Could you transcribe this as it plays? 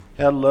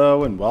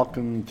Hello and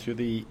welcome to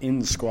the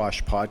In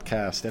Squash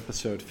Podcast,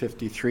 episode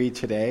 53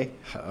 today.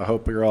 I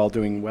hope you're all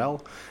doing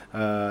well.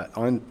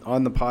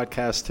 On the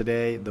podcast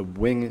today, the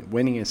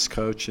winningest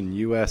coach in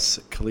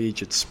U.S.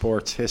 collegiate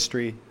sports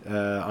history,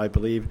 I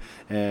believe,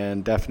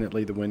 and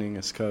definitely the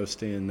winningest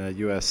coach in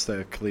U.S.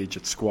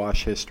 collegiate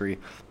squash history.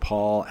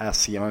 Paul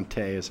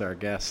Assaiante is our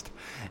guest.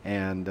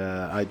 And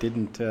I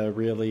didn't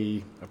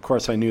really, of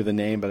course I knew the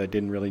name, but I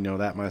didn't really know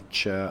that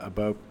much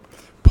about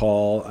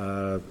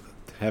Paul.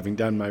 Having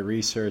done my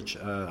research,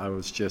 I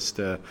was just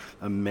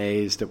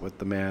amazed at what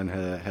the man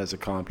has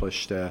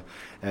accomplished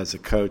as a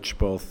coach,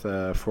 both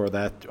for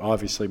that,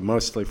 obviously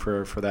mostly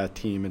for that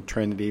team in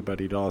Trinity, but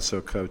he'd also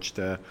coached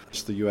the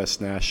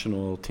U.S.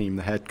 national team,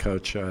 the head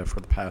coach for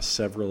the past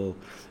several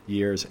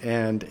years,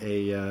 and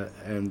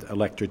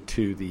elected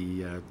to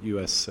the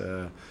U.S.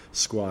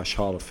 Squash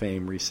Hall of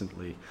Fame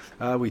recently.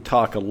 We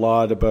talk a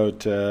lot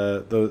about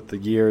the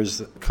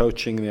years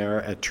coaching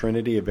there at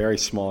Trinity, a very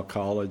small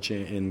college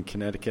in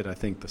Connecticut. I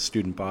think the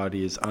student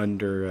body is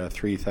under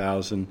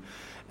 3,000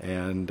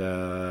 and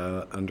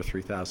under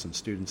 3,000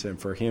 students. And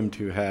for him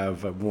to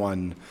have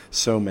won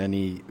so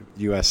many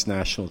U.S.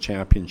 national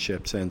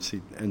championships,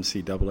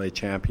 NCAA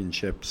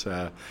championships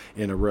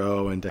in a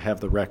row, and to have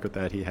the record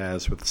that he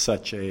has with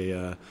such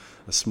a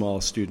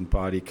small student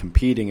body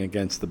competing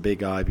against the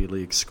big Ivy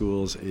League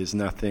schools is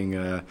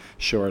nothing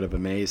short of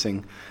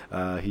amazing.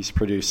 He's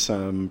produced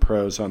some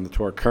pros on the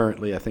tour.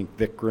 Currently, I think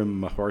Vikram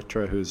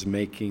Malhotra, who's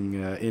making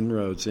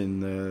inroads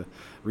in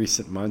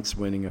recent months,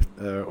 winning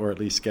or at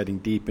least getting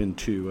deep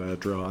into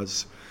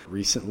draws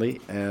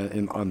recently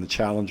on the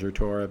Challenger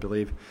Tour, I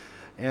believe.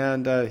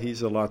 And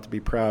he's a lot to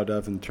be proud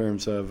of in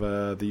terms of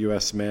the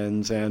U.S.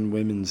 men's and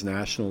women's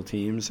national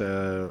teams,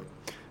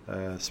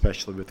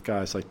 especially with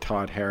guys like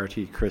Todd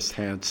Harity, Chris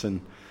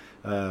Hansen,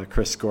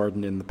 Chris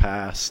Gordon in the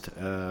past,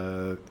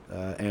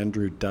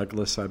 Andrew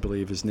Douglas, I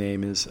believe his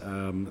name is.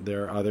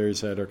 There are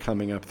others that are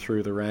coming up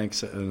through the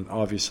ranks, and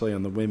obviously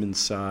on the women's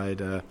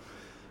side,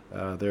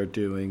 they're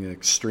doing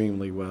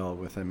extremely well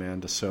with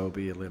Amanda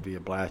Sobey, Olivia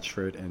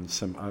Blatchford, and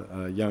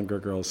some younger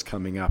girls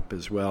coming up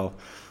as well.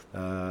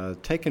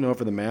 Taking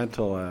over the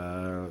mantle,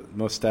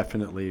 most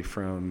definitely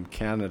from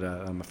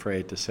Canada, I'm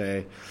afraid to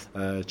say.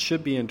 It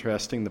should be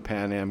interesting, the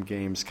Pan Am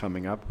Games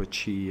coming up, which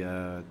he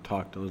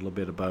talked a little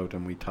bit about,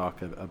 and we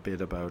talk a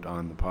bit about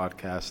on the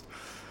podcast.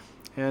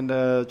 And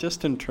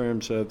just in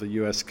terms of the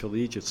U.S.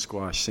 collegiate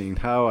squash scene,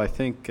 how I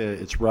think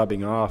it's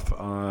rubbing off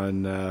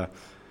on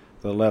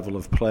the level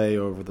of play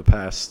over the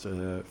past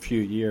few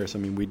years. I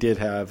mean, we did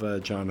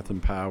have Jonathan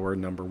Power,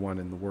 number one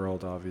in the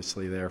world,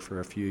 obviously, there for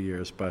a few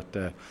years, but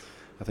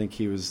I think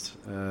he was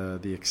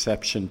the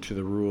exception to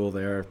the rule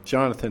there.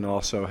 Jonathan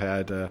also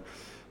had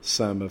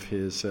some of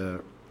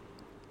the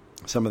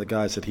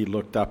guys that he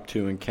looked up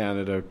to in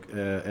Canada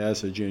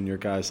as a junior,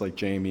 guys like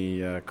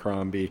Jamie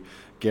Crombie,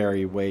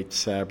 Gary Waite,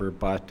 Saber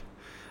Butt,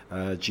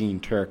 Gene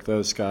Turk.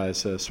 Those guys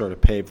sort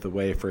of paved the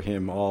way for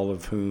him, all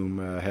of whom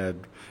had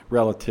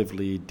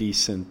relatively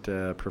decent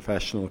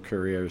professional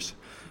careers.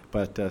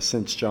 But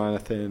since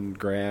Jonathan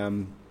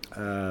Graham,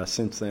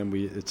 since then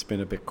it's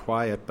been a bit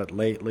quiet, but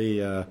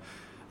lately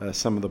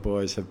some of the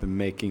boys have been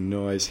making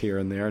noise here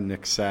and there.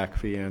 Nick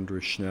Sackvey, Andrew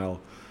Schnell,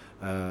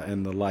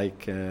 and the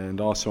like. And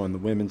also on the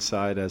women's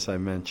side, as I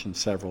mentioned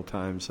several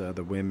times,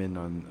 the women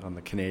on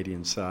the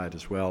Canadian side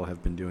as well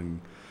have been doing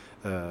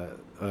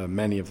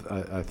many of,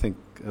 I think,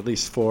 at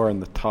least 4 in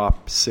the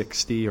top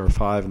 60 or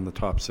 5 in the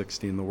top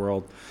 60 in the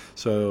world.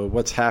 So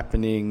what's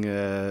happening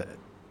at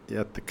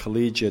the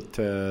collegiate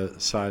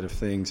side of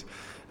things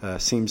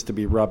seems to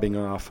be rubbing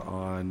off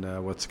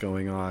on what's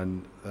going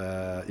on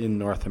in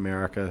North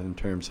America in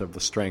terms of the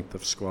strength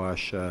of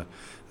squash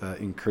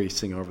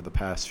increasing over the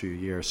past few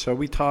years. So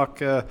we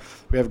talk,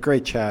 we have a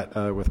great chat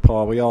with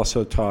Paul. We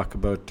also talk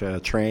about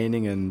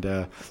training,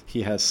 and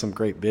he has some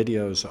great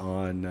videos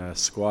on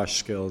squash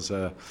skills,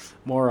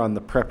 more on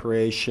the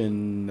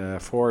preparation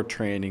for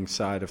training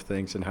side of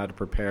things and how to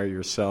prepare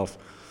yourself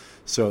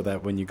so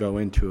that when you go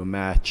into a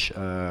match,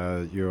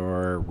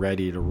 you're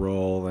ready to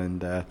roll.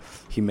 And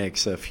he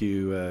makes a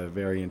few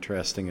very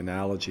interesting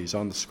analogies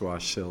on the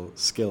Squash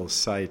Skills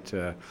site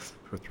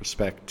with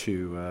respect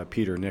to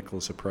Peter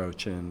Nichols'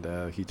 approach,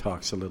 and he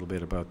talks a little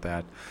bit about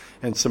that.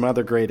 And some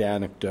other great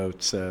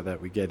anecdotes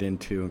that we get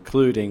into,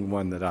 including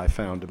one that I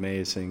found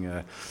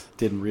amazing.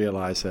 Didn't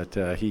realize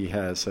that he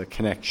has a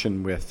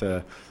connection with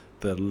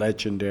the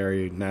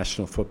legendary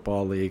National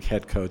Football League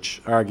head coach,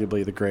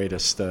 arguably the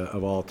greatest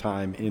of all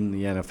time in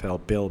the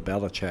NFL, Bill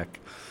Belichick.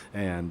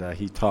 And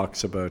he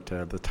talks about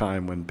the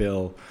time when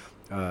Bill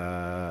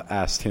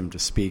asked him to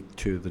speak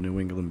to the New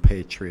England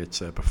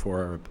Patriots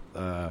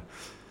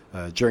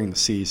during the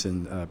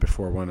season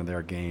before one of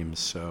their games.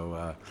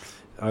 So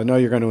I know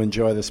you're going to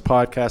enjoy this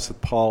podcast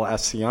with Paul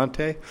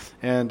Assaiante,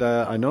 and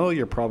I know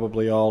you're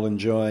probably all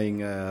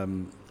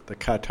enjoying the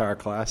Qatar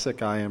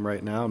Classic. I am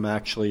right now. I'm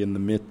actually in the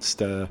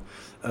midst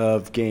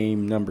of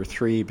game number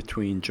 3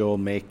 between Joel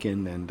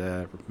Macon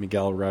and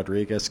Miguel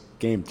Rodriguez.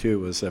 Game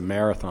 2 was a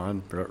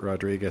marathon.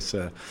 Rodriguez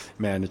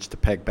managed to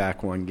peg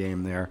back one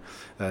game there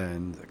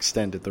and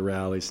extended the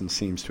rallies and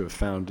seems to have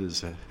found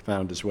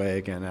his way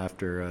again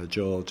after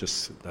Joel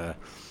just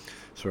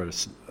sort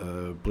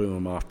of blew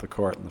him off the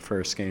court in the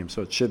first game.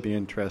 So it should be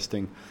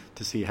interesting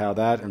to see how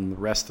that and the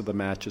rest of the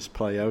matches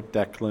play out.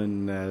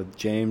 Declan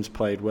James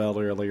played well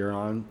earlier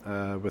on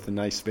with a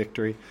nice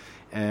victory,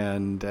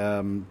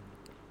 and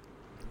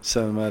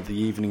some of the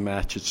evening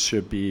matches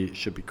should be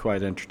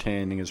quite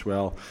entertaining as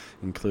well,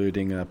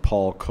 including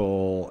Paul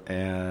Cole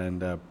and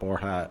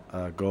Borja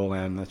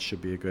Golan. That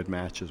should be a good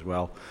match as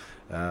well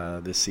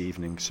this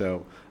evening.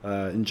 So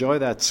enjoy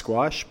that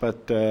squash,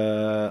 but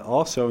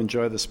also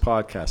enjoy this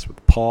podcast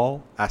with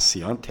Paul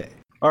Assaiante.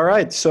 All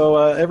right, so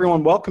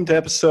everyone, welcome to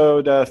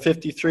episode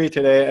 53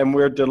 today, and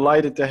we're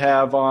delighted to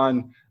have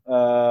on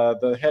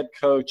the head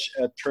coach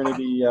at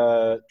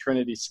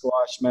Trinity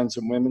Squash, men's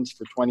and women's,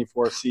 for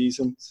 24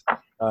 seasons,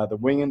 the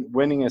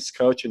winningest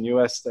coach in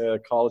U.S.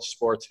 college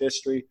sports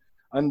history,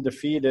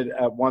 undefeated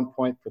at one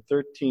point for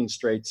 13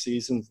 straight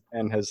seasons,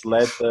 and has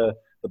led the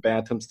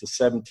Bantams to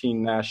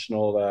 17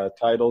 national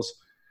titles.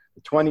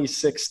 The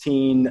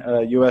 2016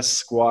 U.S.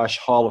 Squash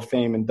Hall of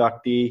Fame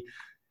inductee,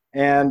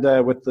 and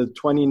with the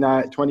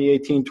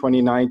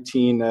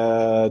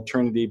 2018-2019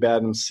 Trinity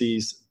Bantam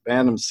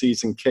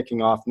season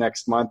kicking off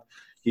next month,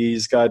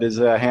 he's got his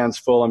hands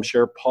full, I'm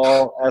sure.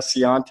 Paul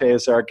Assaiante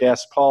is our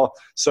guest. Paul,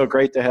 so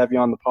great to have you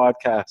on the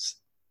podcast.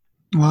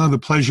 Well, the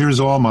pleasure is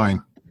all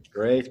mine.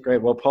 Great.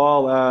 Well,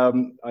 Paul,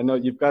 I know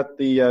you've got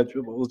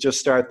we'll just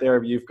start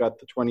there. You've got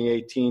the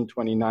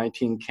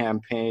 2018-2019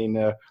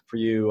 campaign for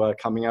you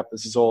coming up.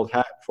 This is old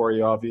hat for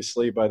you,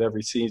 obviously, but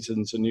every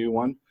season's a new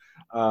one.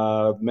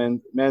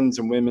 Men's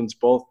and women's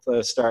both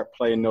start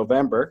play in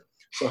November.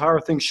 So how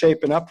are things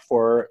shaping up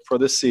for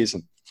this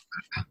season?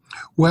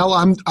 Well,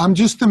 I'm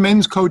just the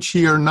men's coach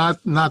here,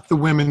 not the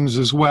women's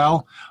as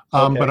well.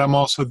 Okay. But I'm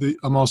also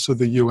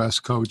the U.S.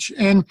 coach,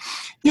 and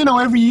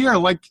every year,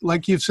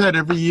 like you've said,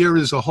 every year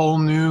is a whole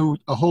new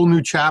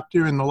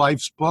chapter in the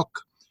life's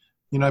book.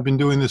 I've been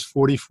doing this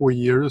 44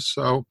 years,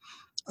 so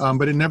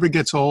but it never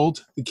gets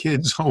old. The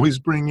kids always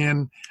bring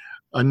in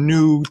a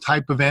new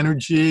type of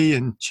energy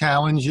and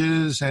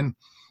challenges, and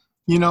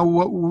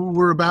what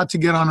we're about to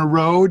get on a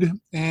road,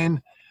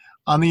 and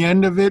on the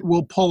end of it,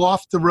 we'll pull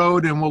off the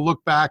road and we'll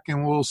look back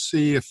and we'll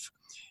see if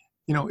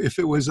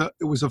it was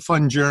a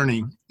fun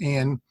journey.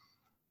 And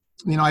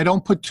I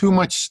don't put too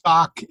much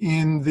stock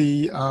in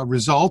the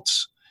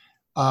results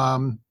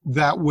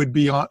that would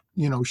be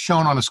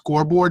shown on a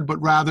scoreboard,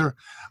 but rather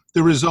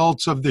the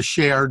results of the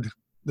shared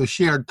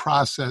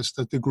process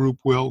that the group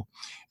will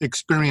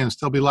experience.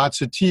 There'll be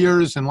lots of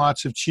tears and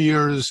lots of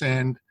cheers,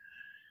 and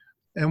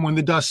when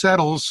the dust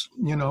settles,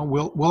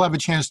 we'll have a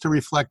chance to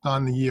reflect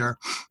on the year.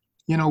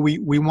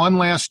 We won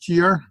last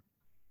year.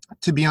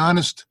 To be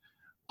honest,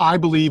 I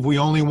believe we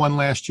only won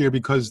last year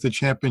because the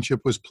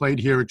championship was played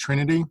here at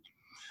Trinity.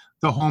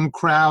 The home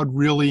crowd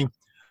really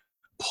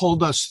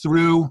pulled us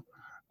through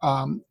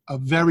a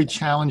very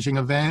challenging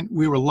event.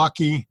 We were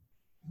lucky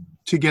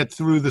to get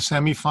through the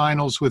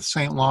semifinals with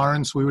St.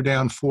 Lawrence. We were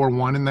down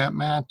 4-1 in that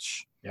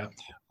match. Yeah.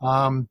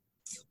 And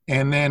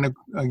then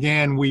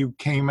again, we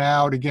came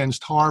out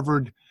against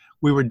Harvard.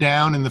 We were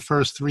down in the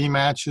first 3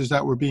 matches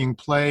that were being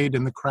played,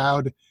 and the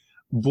crowd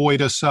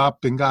buoyed us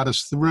up and got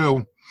us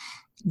through.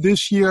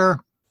 This year,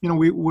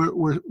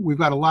 we've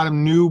got a lot of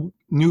new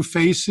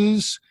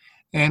faces,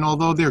 and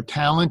although they're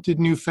talented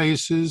new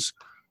faces,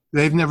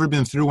 they've never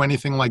been through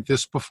anything like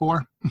this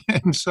before.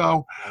 And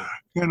so,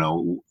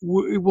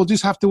 we'll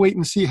just have to wait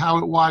and see how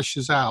it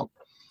washes out.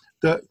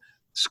 The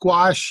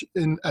squash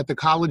at the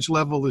college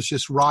level is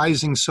just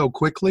rising so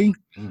quickly.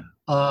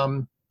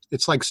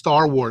 It's like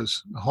Star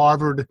Wars.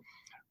 Harvard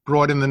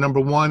brought in the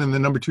number 1 and the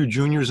number 2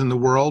 juniors in the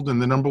world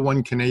and the number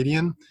 1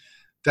 Canadian.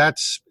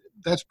 That's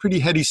pretty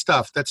heady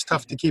stuff. That's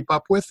tough to keep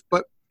up with,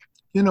 but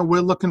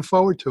we're looking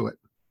forward to it.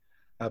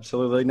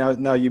 Absolutely.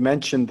 Now you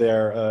mentioned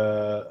there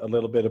a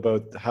little bit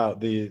about how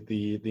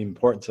the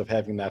importance of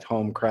having that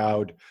home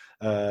crowd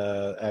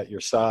at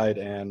your side,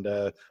 and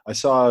I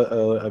saw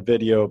a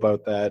video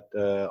about that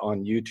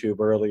on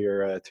YouTube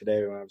earlier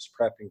today when I was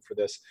prepping for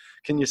this.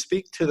 Can you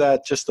speak to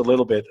that just a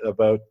little bit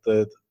about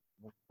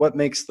what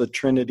makes the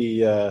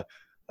Trinity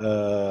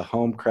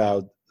home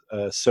crowd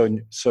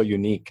so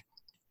unique?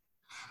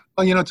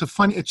 Well,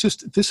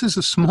 this is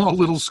a small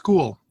little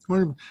school.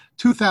 We're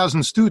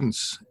 2,000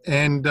 students,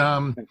 and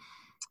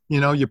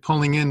you're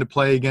pulling in to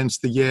play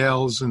against the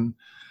Yales and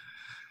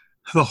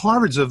the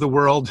Harvards of the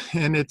world,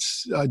 and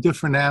it's a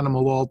different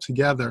animal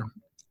altogether.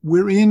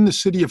 We're in the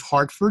city of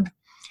Hartford,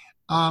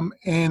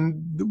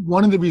 and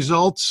one of the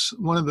results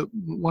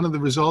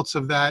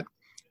of that,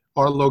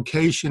 our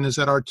location, is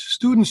that our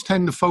students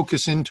tend to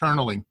focus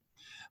internally.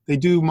 They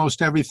do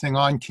most everything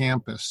on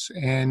campus,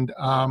 and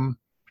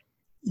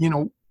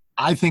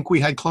I think we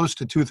had close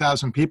to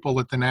 2,000 people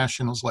at the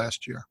Nationals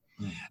last year.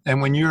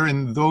 And when you're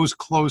in those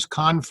close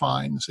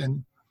confines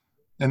and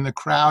the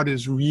crowd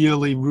is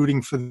really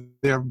rooting for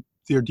their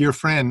dear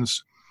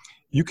friends,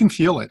 you can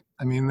feel it.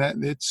 I mean, that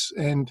it's,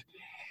 and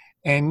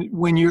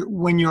when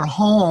you're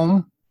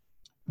home,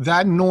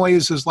 that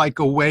noise is like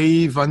a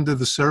wave under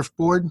the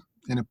surfboard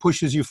and it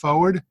pushes you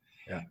forward.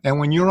 Yeah. And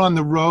when you're on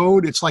the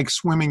road, it's like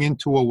swimming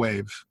into a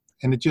wave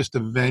and it just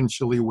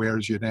eventually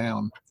wears you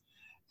down.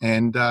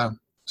 And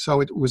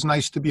so it was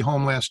nice to be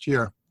home last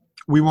year.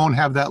 We won't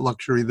have that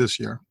luxury this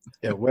year.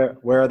 Yeah,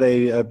 where are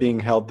they being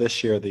held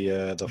this year?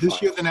 This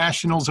finals? Year the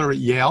Nationals are at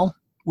Yale,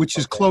 which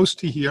is close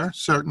to here,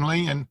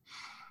 certainly. And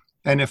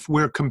if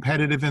we're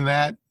competitive in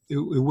that, it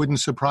wouldn't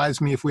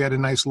surprise me if we had a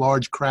nice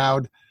large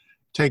crowd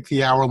take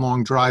the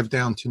hour-long drive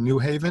down to New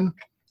Haven.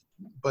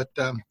 But,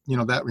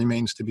 that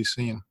remains to be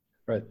seen.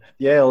 Right.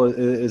 Yale,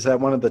 is that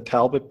one of the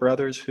Talbot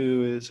brothers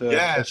who is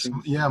yes.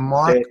 coaching? Yeah,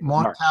 Mark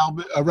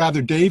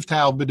Talbot, Dave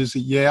Talbot is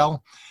at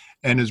Yale,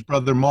 and his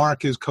brother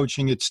Mark is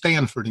coaching at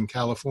Stanford in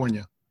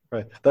California.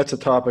 Right. That's a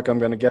topic I'm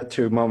going to get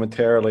to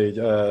momentarily,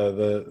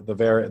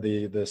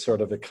 the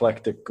sort of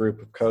eclectic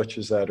group of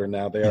coaches that are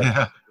now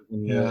there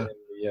in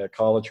the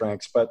college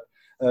ranks. But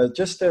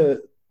just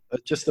a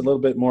little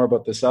bit more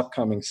about this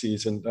upcoming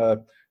season.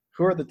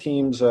 Who are the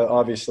teams,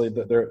 obviously,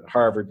 that they're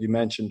Harvard, you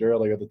mentioned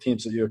earlier, the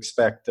teams that you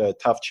expect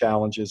tough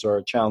challenges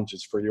or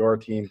challenges for your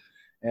team?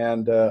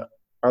 And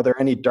are there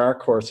any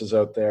dark horses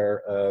out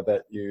there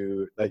that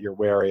you're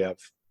wary of?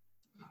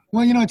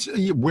 Well, it's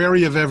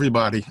wary of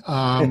everybody.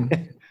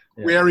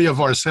 Wary of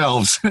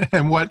ourselves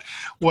and what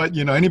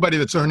anybody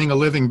that's earning a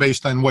living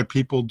based on what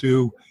people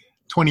do,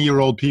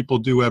 20-year-old people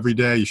do every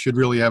day should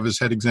really have his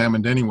head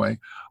examined anyway.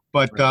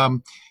 But, right.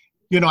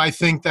 I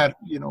think that,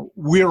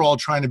 we're all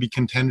trying to be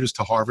contenders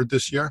to Harvard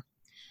this year.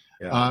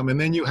 Yeah. And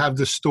then you have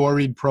the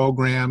storied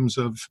programs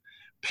of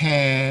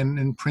Penn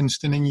and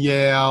Princeton and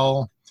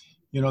Yale.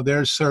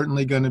 There's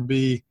certainly going to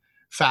be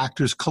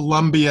factors.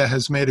 Columbia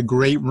has made a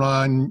great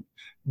run.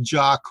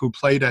 Jock, who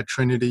played at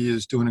Trinity,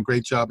 is doing a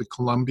great job at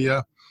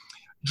Columbia.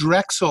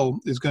 Drexel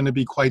is going to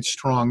be quite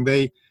strong.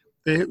 They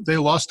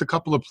lost a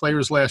couple of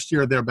players last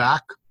year. They're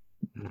back.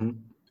 Mm-hmm.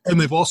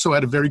 And they've also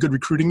had a very good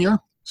recruiting year.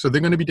 So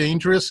they're going to be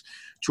dangerous.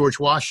 George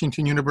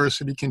Washington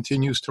University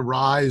continues to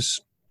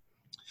rise.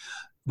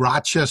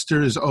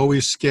 Rochester is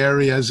always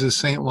scary, as is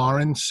St.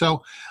 Lawrence.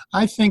 So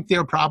I think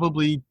there are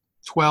probably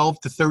 12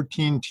 to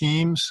 13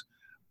 teams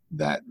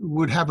that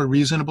would have a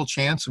reasonable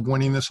chance of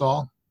winning this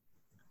all.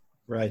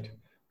 Right.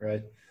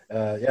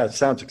 It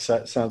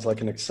sounds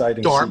like an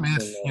exciting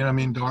Dartmouth,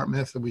 season.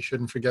 Dartmouth, we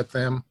shouldn't forget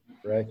them.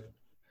 Right.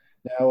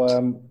 Now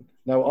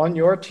on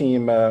your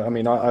team,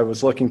 I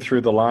was looking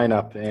through the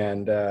lineup,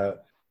 and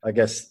I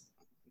guess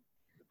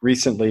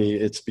recently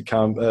it's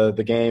become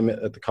the game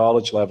at the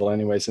college level,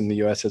 anyways, in the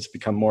U.S. has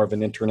become more of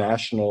an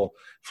international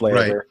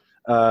flavor.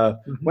 Right.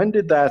 When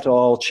did that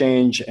all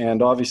change?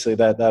 And obviously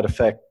that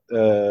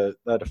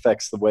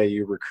affects the way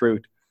you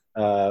recruit.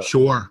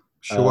 Sure.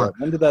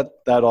 When did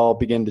that all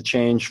begin to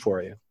change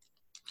for you?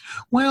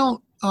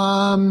 Well,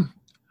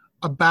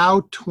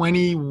 about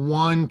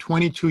 21,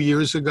 22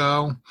 years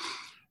ago,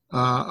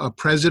 a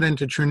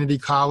president at Trinity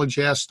College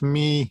asked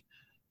me,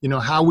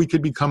 how we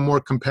could become more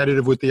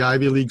competitive with the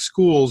Ivy League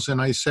schools.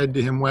 And I said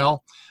to him,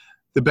 well,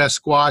 the best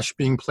squash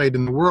being played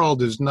in the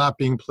world is not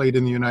being played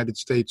in the United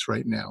States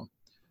right now.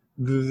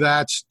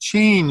 That's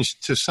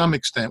changed to some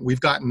extent. We've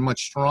gotten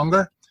much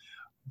stronger.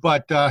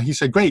 But he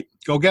said, great,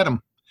 go get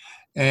them.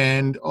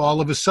 And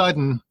all of a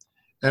sudden,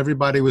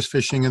 everybody was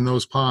fishing in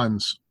those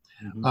ponds.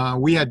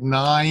 Mm-hmm. We had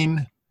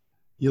 9.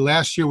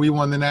 Last year, we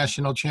won the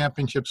national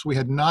championships. We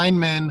had 9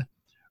 men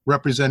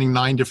representing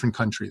 9 different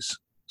countries.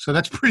 So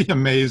that's pretty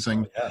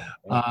amazing.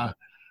 Oh,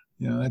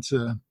 yeah.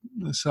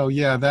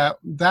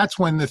 That's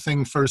when the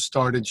thing first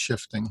started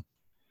shifting.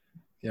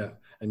 Yeah.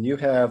 And you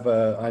have,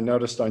 I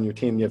noticed on your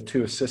team, you have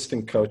 2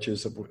 assistant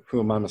coaches, of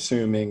whom I'm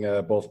assuming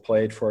both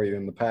played for you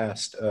in the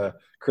past,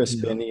 Chris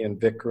Binney and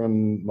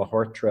Vikram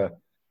Malhotra.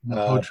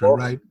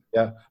 Right.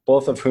 Yeah,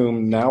 both of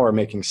whom now are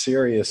making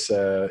serious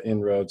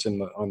inroads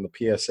on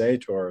the PSA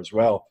tour as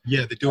well.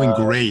 Yeah, they're doing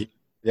great.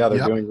 Yeah,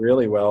 they're doing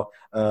really well.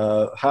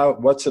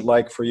 What's it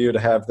like for you to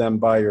have them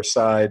by your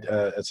side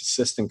as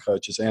assistant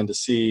coaches and to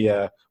see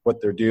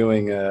what they're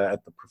doing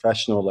at the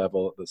professional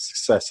level, the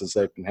successes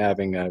they've been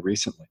having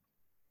recently?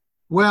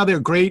 Well, they're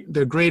great.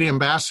 They're great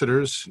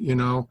ambassadors.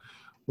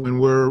 When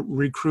we're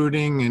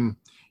recruiting and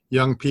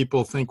young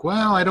people think,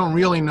 well, I don't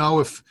really know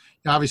if,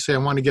 obviously I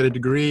want to get a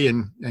degree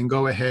and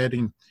go ahead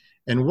and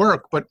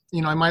work, but,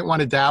 I might want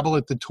to dabble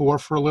at the tour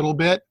for a little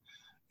bit.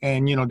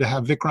 And, to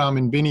have Vikram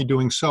and Binney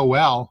doing so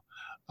well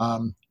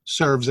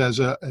serves as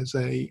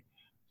a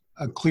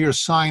clear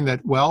sign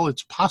that, well,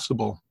 it's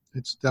possible.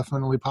 It's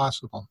definitely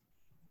possible.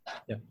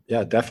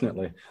 Yeah,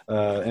 definitely.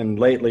 And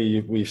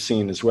lately we've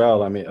seen as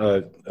well,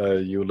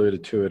 you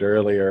alluded to it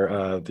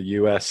earlier, the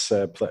U.S.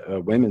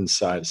 Women's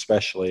side,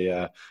 especially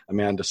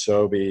Amanda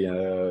Sobey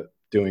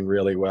doing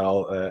really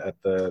well at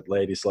the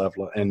ladies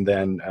level. And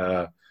then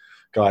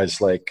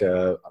guys like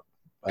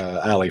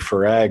Ali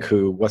Farag,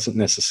 who wasn't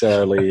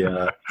necessarily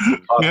the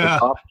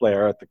top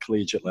player at the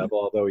collegiate level,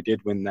 although he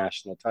did win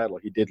national title.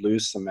 He did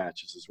lose some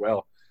matches as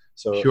well.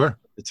 So sure.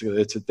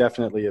 it's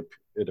definitely,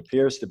 it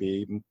appears to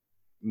be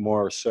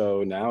more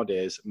so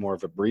nowadays, more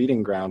of a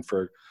breeding ground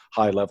for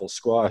high-level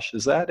squash.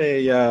 Is that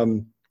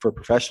for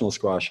professional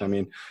squash, I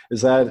mean,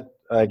 is that,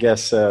 I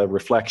guess, a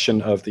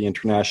reflection of the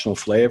international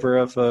flavor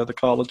of the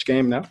college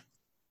game now?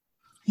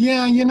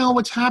 Yeah,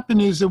 what's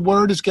happened is the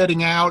word is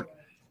getting out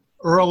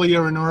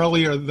earlier and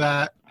earlier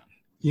that,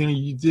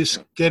 you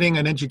just getting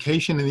an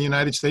education in the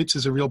United States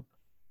is a real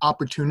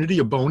opportunity,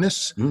 a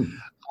bonus.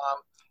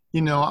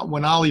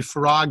 When Ali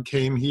Farag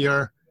came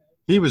here,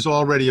 he was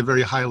already a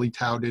very highly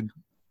touted,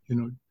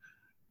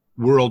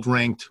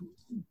 world-ranked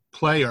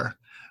player.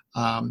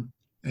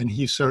 And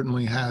he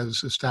certainly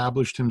has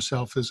established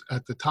himself as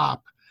at the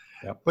top.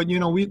 Yep. But,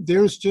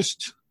 there's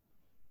just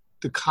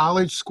the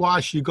college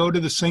squash. You go to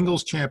the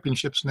singles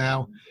championships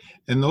now,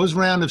 and those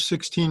round of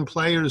 16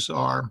 players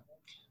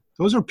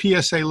those are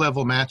PSA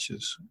level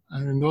matches. I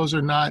mean, those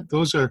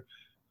are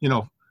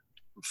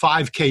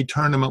 5K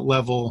tournament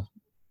level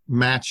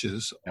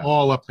matches,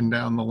 all up and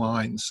down the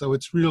line. So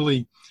it's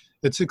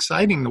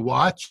exciting to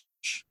watch.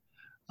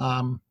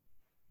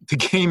 The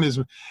game is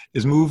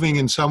moving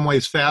in some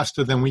ways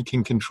faster than we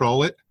can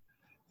control it.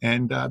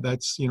 And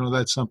that's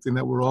something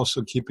that we're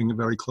also keeping a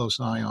very close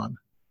eye on.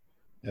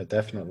 Yeah,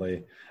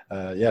 definitely.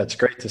 It's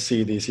great to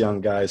see these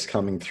young guys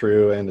coming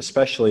through, and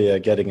especially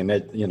getting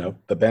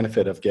the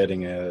benefit of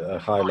getting a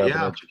high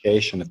level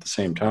education at the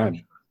same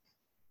time.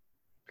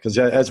 Because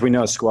as we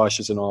know, squash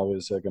isn't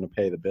always going to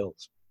pay the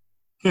bills.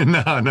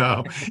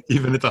 No.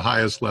 Even at the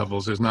highest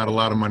levels, there's not a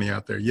lot of money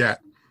out there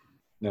yet.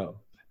 No,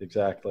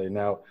 exactly.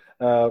 Now,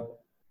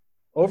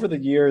 over the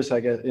years,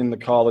 I guess, in the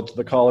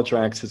college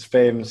ranks has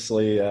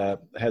famously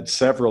had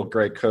several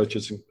great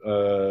coaches,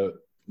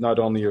 not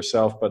only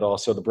yourself, but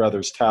also the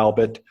brothers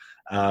Talbot,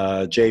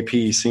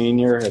 JP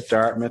Sr. at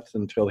Dartmouth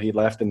until he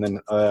left. And then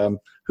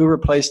who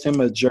replaced him?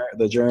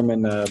 The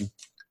German.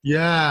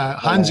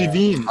 Hansi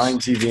Wiens.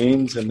 Hansi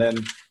Wiens. And then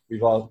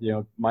we've all,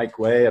 Mike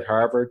Way at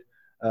Harvard.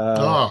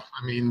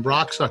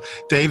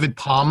 David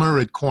Palmer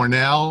at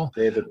Cornell.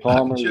 David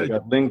Palmer, we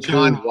got Lin Kuo,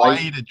 John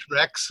White at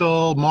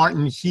Drexel,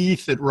 Martin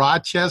Heath at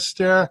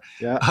Rochester.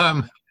 Yeah.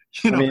 I'm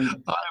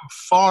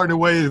far and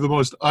away the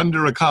most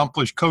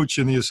underaccomplished coach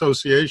in the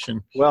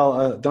association.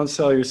 Well, don't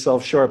sell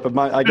yourself short, but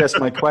I guess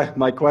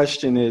my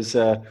question is,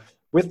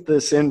 with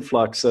this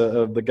influx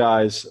of the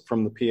guys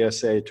from the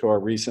PSA Tour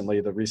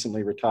recently, the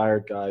recently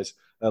retired guys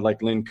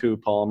like Lin Kuo,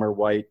 Palmer,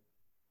 White,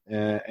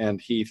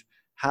 and Heath,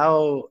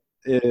 how,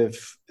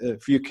 if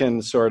you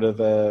can sort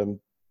of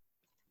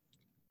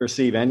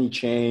perceive any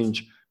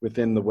change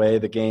within the way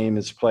the game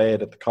is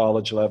played at the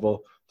college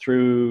level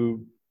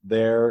through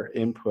their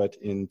input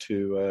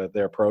into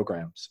their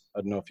programs.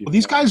 I don't know if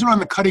these guys are on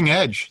the cutting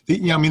edge.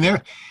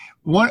 They're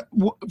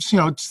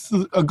it's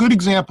a good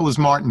example is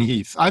Martin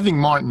Heath. I think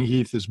Martin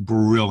Heath is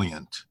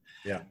brilliant.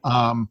 Yeah.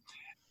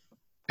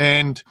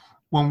 And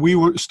when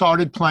we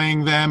started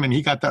playing them, and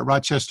he got that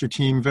Rochester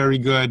team very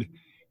good,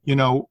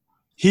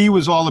 he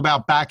was all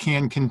about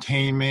backhand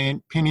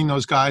containment, pinning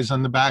those guys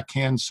on the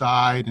backhand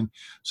side. And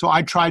so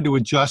I tried to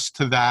adjust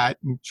to that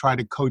and try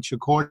to coach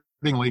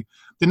accordingly.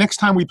 The next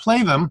time we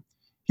play them,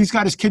 he's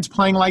got his kids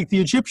playing like the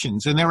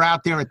Egyptians, and they're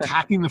out there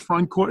attacking the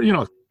front court.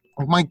 Oh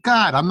my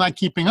God, I'm not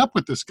keeping up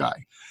with this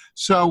guy.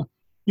 So,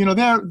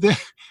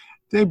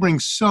 they bring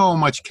so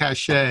much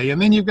cachet.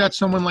 And then you've got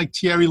someone like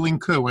Thierry Lin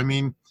Kuo. I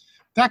mean,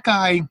 that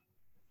guy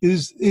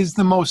is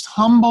the most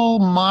humble,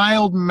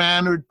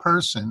 mild-mannered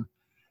person.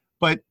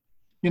 But,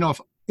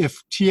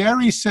 if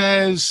Thierry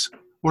says,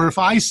 or if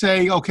I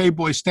say, okay,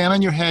 boys, stand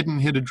on your head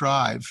and hit a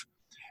drive,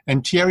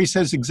 and Thierry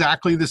says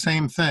exactly the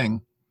same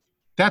thing,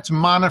 that's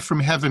manna from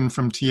heaven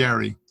from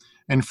Thierry.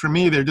 And for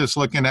me, they're just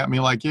looking at me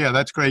like, yeah,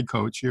 that's great,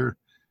 coach.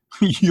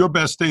 Your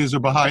best days are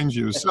behind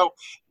you. So,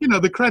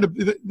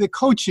 the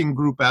coaching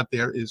group out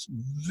there is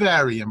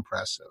very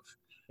impressive.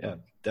 Yeah,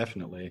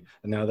 definitely.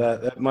 And now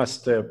that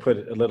must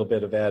put a little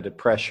bit of added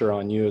pressure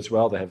on you as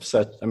well to have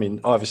such,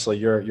 obviously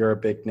you're a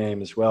big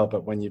name as well,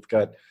 but when you've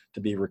got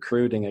to be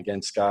recruiting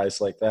against guys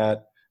like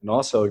that, and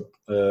also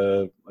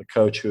a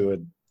coach who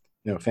had,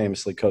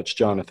 famously coached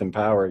Jonathan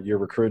Power, you're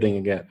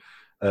recruiting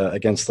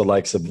against the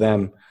likes of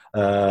them.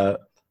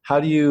 How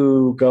do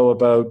you go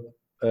about,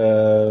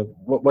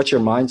 what's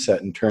your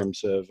mindset in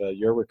terms of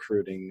your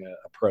recruiting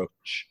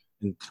approach?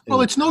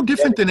 It's no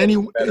different than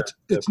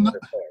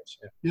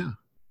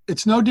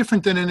it's no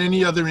different than in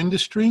any other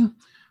industry.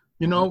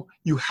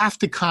 You have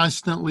to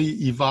constantly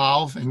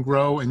evolve and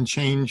grow and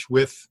change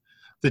with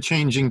the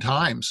changing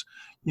times.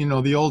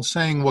 The old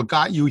saying, what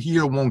got you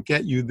here won't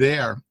get you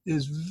there,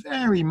 is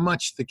very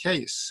much the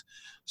case.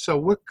 So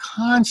we're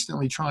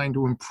constantly trying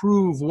to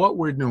improve what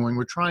we're doing.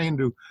 We're trying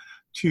to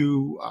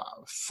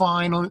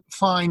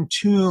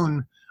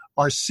fine-tune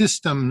our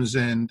systems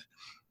and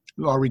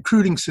our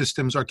recruiting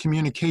systems, our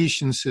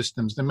communication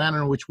systems, the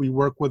manner in which we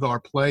work with our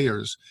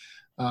players.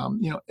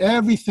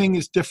 Everything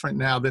is different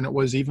now than it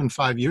was even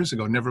 5 years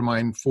ago, never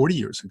mind 40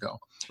 years ago.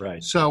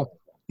 Right. So,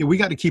 we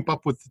got to keep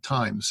up with the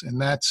times,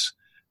 and that's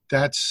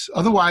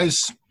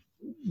otherwise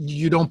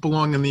you don't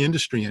belong in the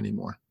industry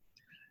anymore.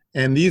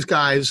 And these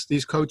guys,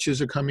 these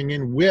coaches are coming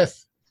in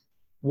with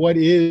what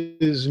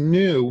is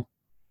new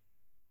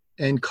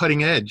and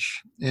cutting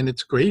edge, and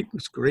it's great.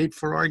 It's great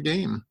for our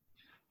game.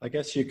 I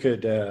guess you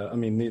could,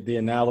 the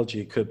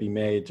analogy could be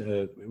made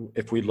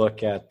if we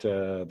look at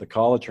the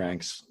college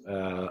ranks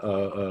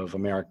of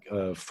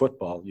American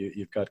football.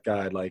 You've got a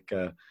guy like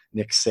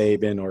Nick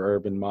Saban or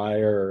Urban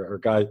Meyer or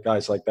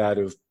guys like that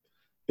who've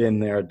been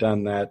there,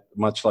 done that,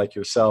 much like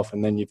yourself.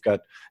 And then you've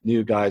got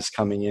new guys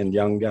coming in,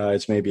 young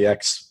guys, maybe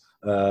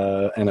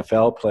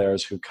NFL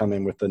players who come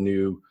in with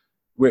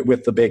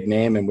with the big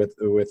name and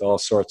with all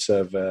sorts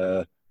of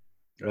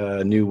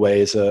new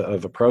ways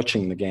of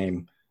approaching the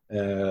game.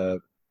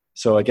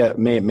 So I get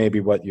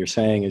maybe what you're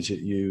saying is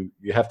you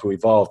have to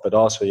evolve, but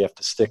also you have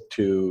to stick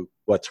to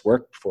what's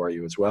worked for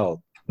you as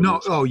well.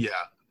 No, oh yeah.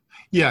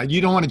 Yeah,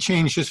 you don't want to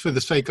change just for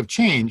the sake of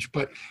change,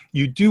 but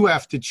you do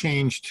have to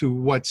change to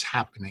what's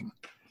happening.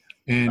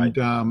 And,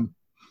 right.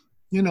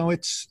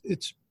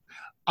 It's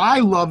I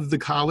love the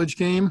college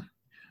game.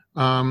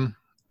 I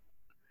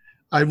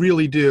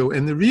really do.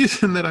 And the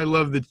reason that I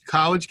love the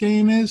college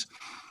game is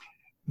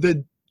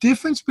the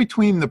difference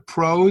between the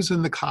pros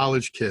and the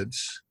college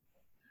kids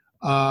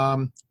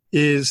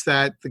is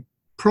that the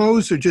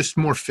pros are just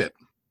more fit.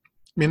 I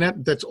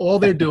mean, that's all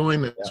they're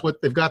doing. That's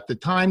what they've got the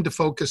time to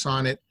focus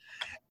on it.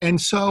 And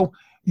so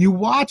you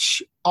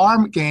watch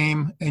our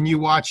game and you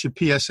watch a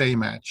PSA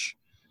match.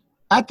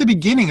 At the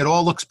beginning, it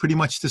all looks pretty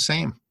much the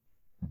same.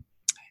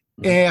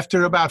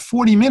 After about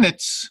 40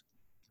 minutes,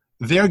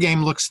 their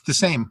game looks the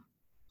same.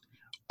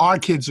 Our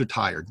kids are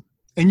tired,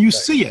 and you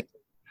see it.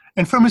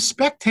 And from a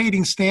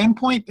spectating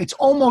standpoint, it's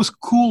almost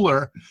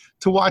cooler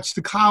to watch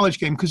the college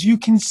game because you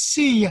can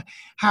see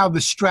how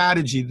the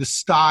strategy, the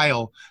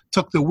style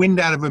took the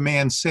wind out of a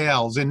man's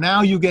sails. And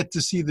now you get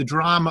to see the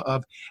drama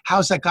of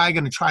how's that guy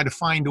going to try to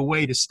find a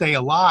way to stay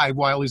alive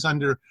while he's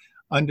under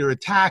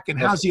attack, and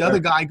how's the other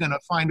guy going to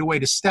find a way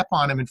to step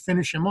on him and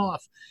finish him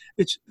off.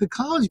 The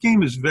college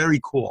game is very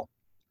cool.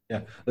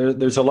 Yeah,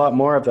 there's a lot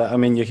more of that. I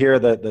mean, you hear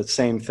that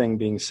same thing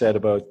being said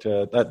about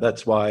that.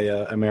 That's why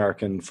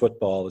American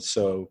football is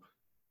so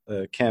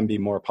can be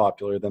more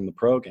popular than the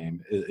pro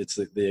game. It's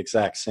the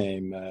exact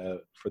same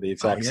for the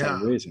exact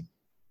same reason.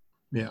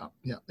 Yeah.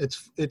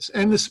 It's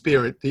and the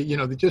spirit,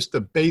 just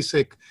the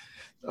basic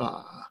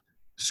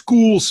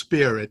school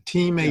spirit,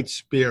 teammate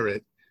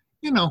spirit.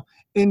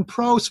 In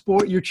pro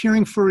sport, you're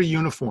cheering for a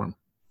uniform.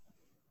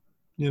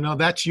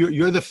 That's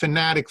you're the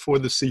fanatic for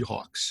the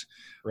Seahawks.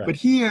 Right. But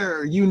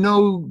here,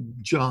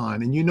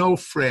 John and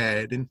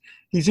Fred, and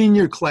he's in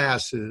your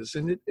classes,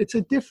 and it's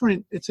a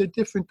different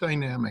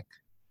dynamic.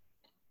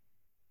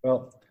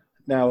 Well,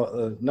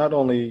 now not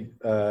only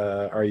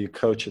are you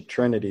coach at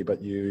Trinity,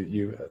 but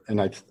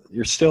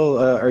you're still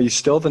are you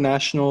still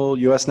the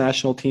U.S.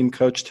 national team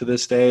coach to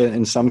this day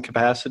in some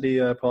capacity,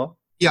 Paul?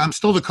 Yeah, I'm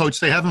still the coach.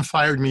 They haven't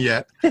fired me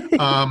yet.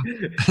 I'm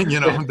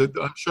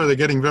sure they're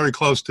getting very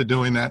close to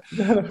doing that.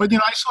 But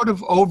I sort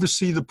of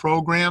oversee the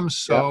programs,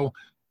 so. Yeah.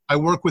 I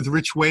work with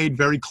Rich Wade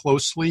very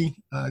closely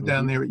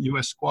down there at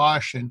U.S.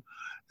 Squash, and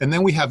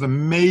then we have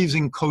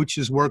amazing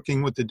coaches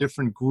working with the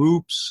different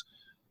groups.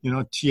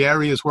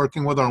 Thierry is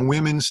working with our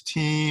women's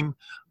team.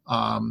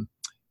 You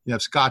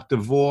have Scott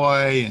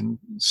Devoy and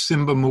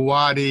Simba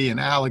Muwadi and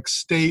Alex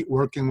State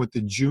working with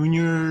the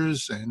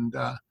juniors, and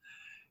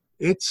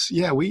it's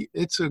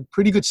a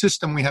pretty good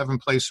system we have in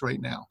place right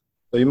now.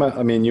 So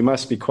you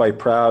must be quite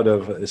proud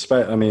of, on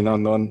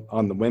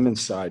the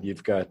women's side,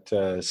 you've got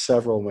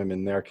several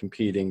women there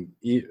competing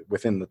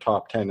within the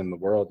top 10 in the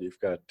world. You've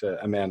got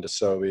Amanda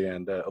Sobe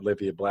and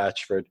Olivia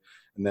Blatchford,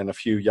 and then a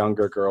few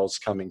younger girls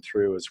coming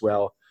through as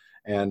well.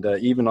 And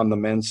even on the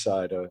men's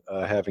side,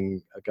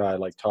 having a guy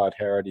like Todd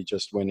Harrity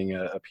just winning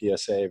a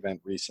PSA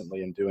event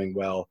recently and doing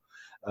well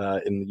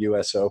in the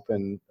U.S.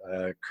 Open.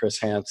 Chris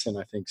Hansen,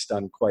 I think, has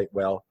done quite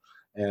well,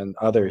 and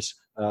others.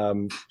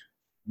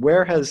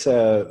 Where has,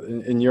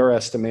 in your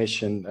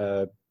estimation,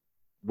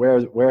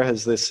 where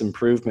has this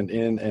improvement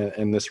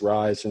in this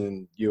rise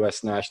in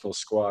U.S. national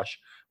squash?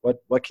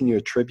 What can you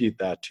attribute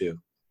that to?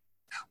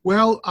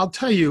 Well, I'll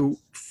tell you,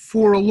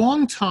 for a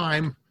long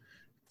time,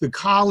 the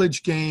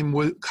college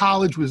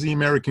was the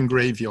American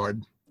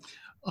graveyard.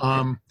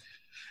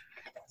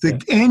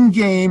 The end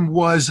game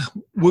was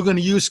we're going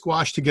to use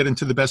squash to get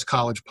into the best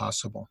college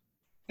possible,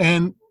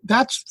 and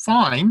that's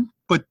fine.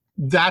 But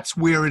that's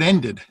where it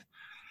ended.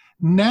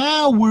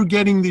 Now we're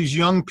getting these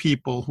young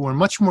people who are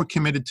much more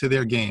committed to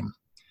their game.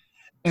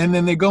 And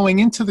then they're going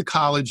into the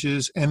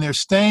colleges and they're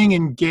staying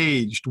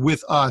engaged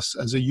with us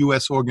as a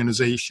U.S.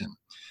 organization.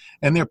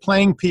 And they're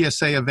playing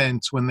PSA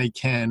events when they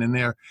can. And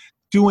they're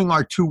doing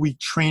our 2-week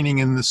training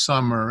in the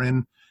summer.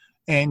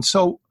 And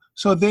so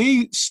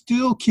they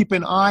still keep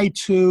an eye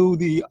to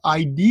the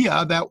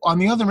idea that on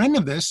the other end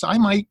of this, I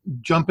might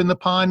jump in the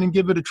pond and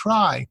give it a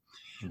try.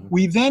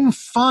 We then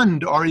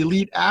fund our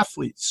elite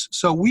athletes.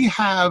 So we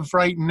have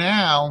right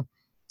now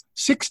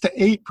 6 to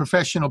 8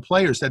 professional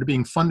players that are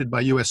being funded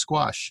by U.S.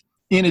 Squash,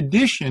 in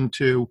addition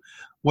to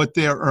what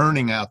they're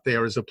earning out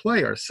there as a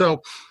player.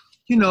 So,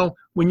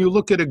 when you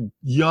look at a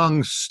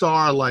young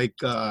star like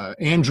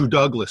Andrew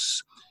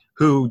Douglas,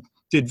 who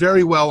did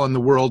very well on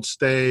the world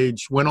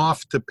stage, went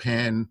off to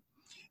Penn,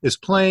 is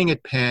playing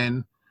at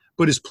Penn,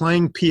 but is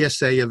playing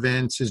PSA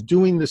events, is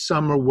doing the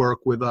summer work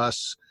with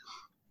us.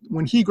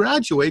 When he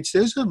graduates,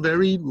 there's a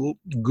very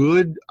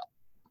good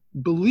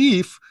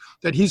belief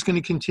that he's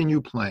going to continue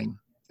playing.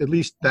 At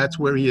least that's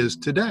where he is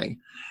today.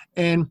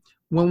 And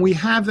when we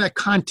have that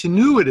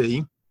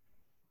continuity,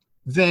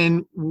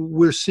 then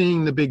we're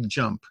seeing the big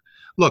jump.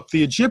 Look,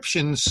 the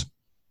Egyptians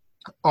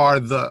are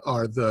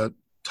the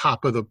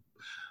top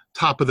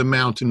of the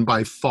mountain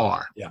by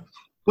far. Yeah.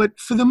 But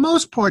for the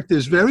most part,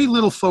 there's very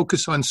little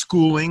focus on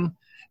schooling,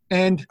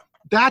 and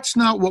that's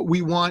not what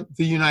we want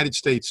the United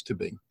States to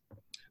be.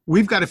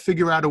 We've got to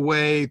figure out a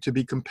way to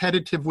be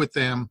competitive with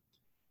them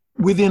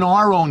within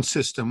our own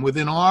system,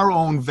 within our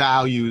own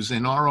values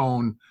and our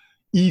own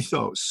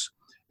ethos.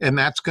 And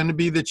that's going to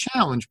be the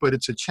challenge, but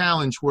it's a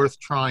challenge worth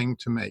trying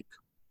to make.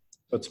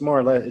 It's more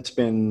or less, it's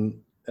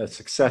been a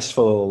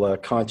successful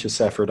conscious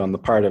effort on the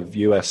part of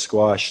U.S.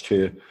 squash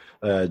to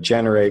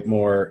generate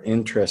more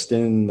interest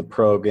in the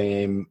pro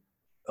game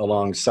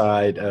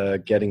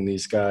alongside getting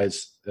these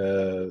guys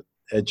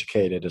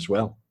educated as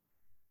well.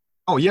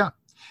 Oh, yeah.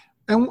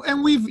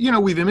 And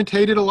we've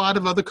imitated a lot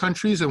of other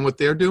countries and what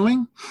they're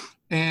doing.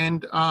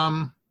 And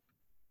I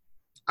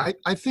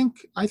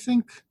think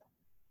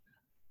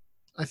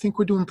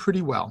we're doing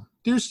pretty well.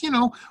 There's,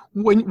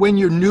 when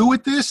you're new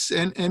at this,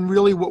 and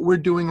really what we're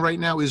doing right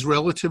now is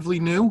relatively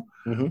new.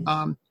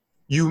 Mm-hmm.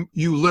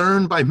 You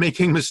learn by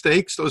making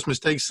mistakes. Those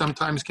mistakes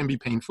sometimes can be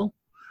painful.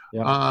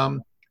 Yeah.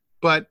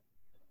 But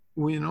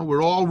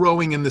we're all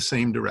rowing in the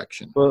same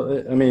direction.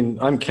 Well, I mean,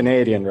 I'm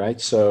Canadian, right?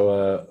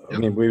 So, yep. I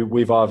mean,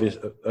 we've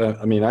obviously,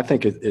 I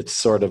think it's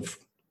sort of,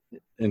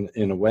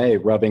 in a way,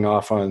 rubbing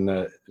off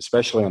on,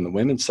 especially on the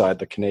women's side,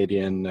 the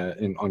Canadian.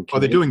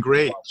 They're doing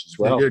great. As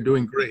well. They're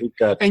doing great. We've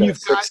got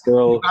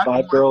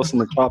five girls in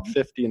the top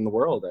 50 in the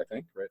world, I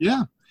think. Right?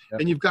 Yeah. Yep.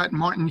 And you've got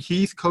Martin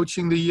Heath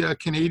coaching the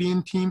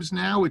Canadian teams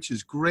now, which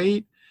is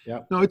great.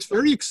 Yeah. No, it's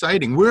very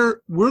exciting. We're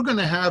going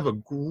to have a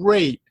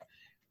great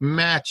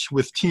match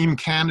with Team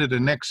Canada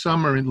next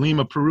summer in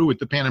Lima, Peru at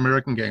the Pan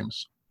American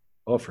Games.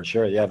 Oh, for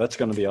sure. Yeah, that's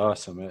going to be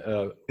awesome.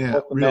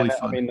 Really fun.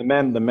 I mean,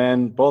 the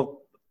men,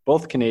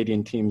 both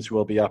Canadian teams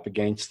will be up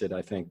against it,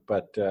 I think,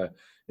 but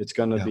it's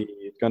going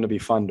to be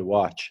fun to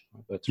watch.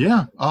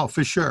 Oh,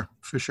 for sure.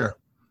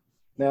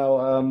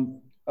 Now,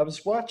 I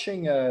was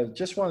watching.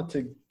 Just wanted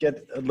to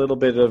get a little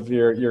bit of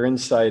your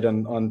insight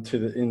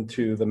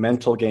into the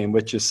mental game,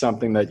 which is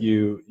something that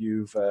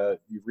you've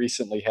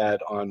recently had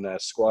on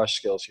Squash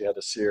Skills. You had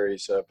a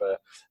series of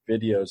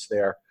videos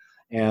there,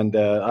 and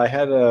I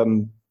had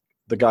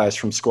the guys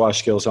from Squash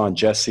Skills on,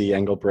 Jesse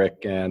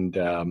Engelbrick and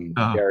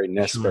Gary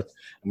Nesbitt, sure.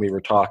 And we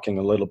were talking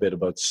a little bit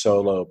about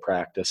solo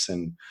practice.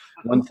 And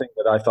one thing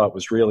that I thought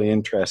was really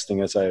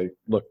interesting as I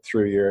looked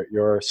through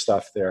your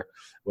stuff there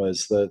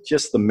was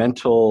just the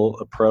mental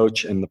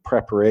approach and the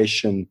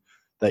preparation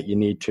that you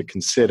need to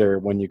consider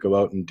when you go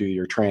out and do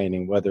your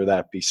training, whether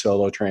that be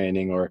solo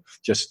training or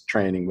just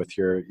training with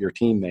your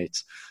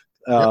teammates.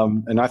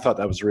 And I thought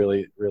that was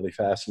really, really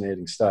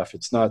fascinating stuff.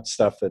 It's not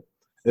stuff that,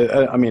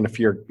 if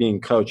you're being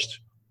coached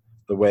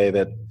the way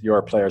that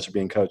your players are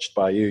being coached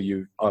by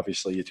you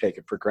obviously you take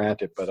it for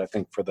granted. But I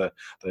think for the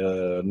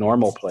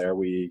normal player,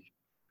 we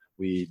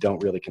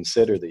don't really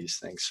consider these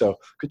things. So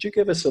could you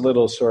give us a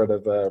little sort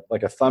of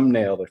like a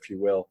thumbnail, if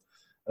you will,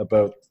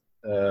 about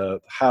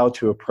how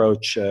to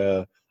approach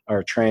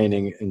our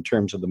training in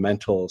terms of the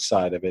mental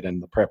side of it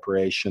and the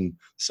preparation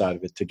side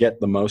of it to get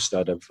the most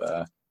out of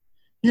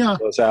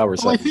those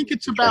hours? Well, I think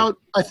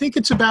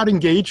it's about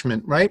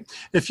engagement, right?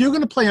 If you're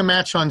going to play a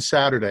match on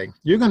Saturday,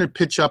 you're going to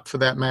pitch up for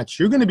that match.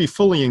 You're going to be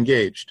fully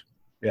engaged.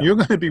 Yeah. You're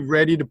going to be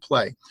ready to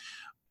play.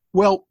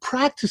 Well,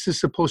 practice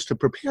is supposed to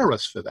prepare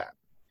us for that.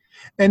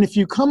 And if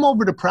you come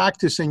over to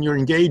practice and you're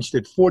engaged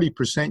at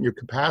 40% your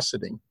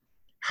capacity,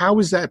 how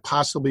is that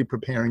possibly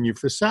preparing you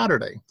for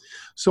Saturday?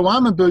 So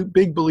I'm a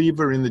big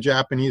believer in the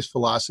Japanese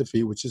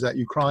philosophy, which is that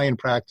you cry in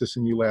practice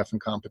and you laugh in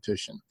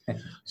competition.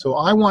 So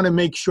I want to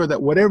make sure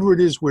that whatever it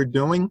is we're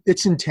doing,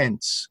 it's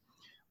intense.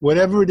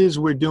 Whatever it is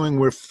we're doing,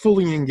 we're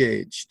fully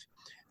engaged.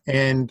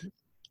 And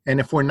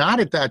if we're not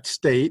at that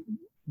state,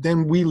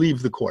 then we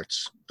leave the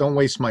courts. Don't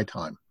waste my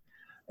time.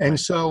 And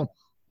so,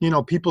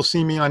 people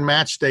see me on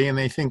match day and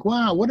they think,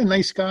 wow, what a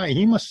nice guy.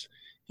 He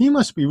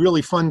must be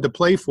really fun to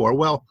play for.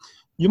 Well,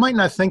 you might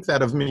not think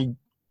that of me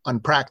on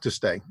practice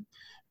day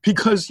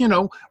because,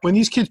 when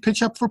these kids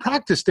pitch up for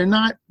practice,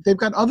 they've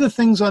got other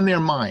things on their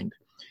mind,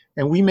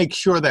 and we make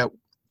sure that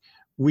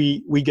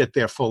we get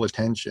their full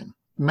attention.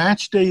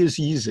 Match day is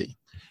easy.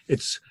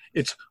 It's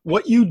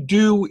what you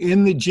do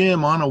in the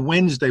gym on a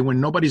Wednesday when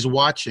nobody's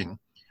watching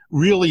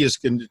really is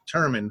going to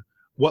determine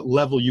what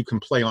level you can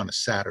play on a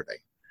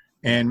Saturday.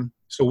 And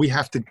so we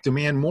have to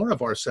demand more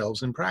of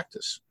ourselves in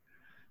practice.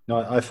 No,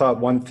 I thought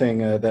one thing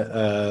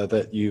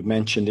that you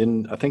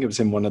mentioned I think it was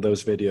in one of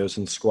those videos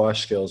in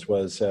Squash Skills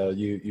was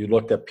you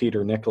looked at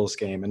Peter Nichols'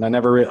 game, and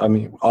I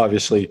mean,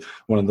 obviously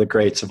one of the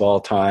greats of all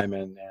time,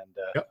 and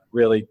Yep.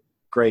 really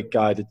great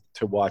guy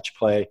to watch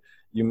play.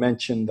 You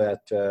mentioned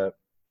that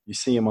you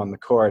see him on the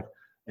court,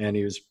 and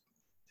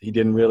he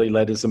didn't really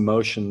let his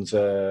emotions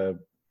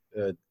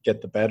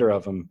get the better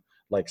of him,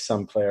 like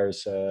some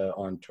players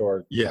on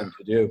tour tend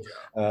to do.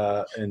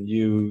 And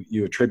you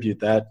attribute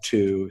that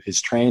to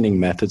his training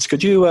methods.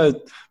 Could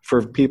you,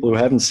 for people who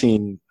haven't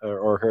seen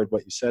or heard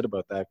what you said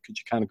about that, could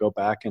you kind of go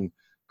back and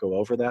go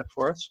over that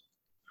for us?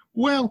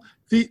 Well,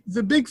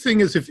 the big thing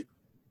is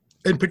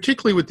and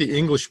particularly with the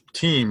English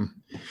team,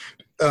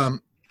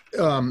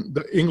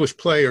 the English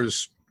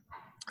players,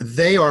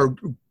 they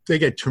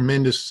get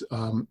tremendous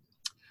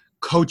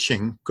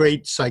coaching,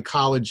 great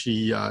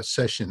psychology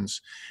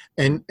sessions,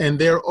 and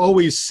they're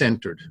always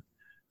centered.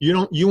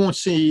 You won't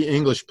see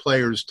English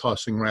players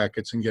tossing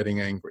rackets and getting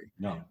angry.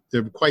 No,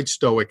 they're quite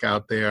stoic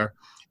out there.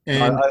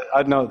 And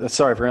I know.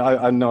 Sorry, I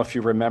don't know if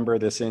you remember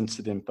this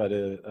incident, but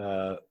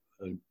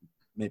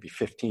maybe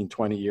 15,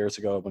 20 years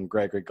ago when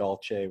Gregory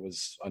Gaultier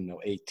was, I don't know,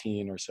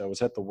 18 or so,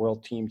 was at the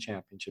World Team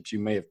Championships. You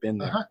may have been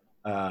there.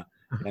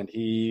 And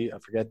I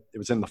forget, it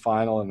was in the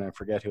final, and I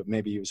forget who,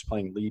 maybe he was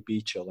playing Lee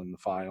Beachill in the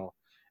final.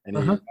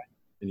 And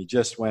he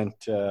just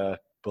went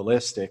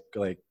ballistic,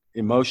 like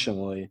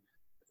emotionally,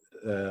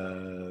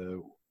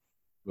 was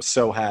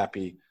so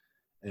happy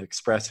and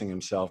expressing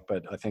himself.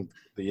 But I think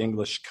the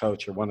English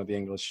coach, or one of the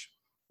English,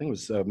 I think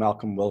it was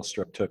Malcolm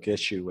Wilstrip, took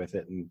issue with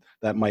it, and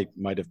that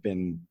might have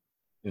been,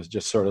 it was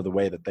just sort of the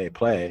way that they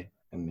play.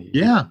 And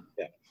yeah.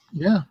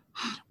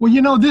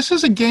 Well, this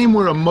is a game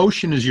where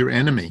emotion is your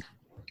enemy.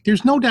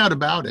 There's no doubt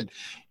about it.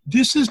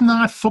 This is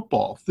not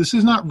football. This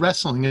is not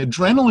wrestling.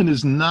 Adrenaline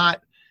is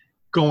not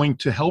going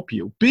to help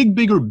you. Big,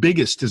 bigger,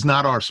 biggest is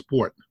not our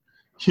sport.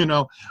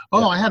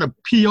 I had a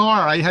PR.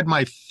 I had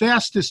my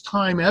fastest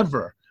time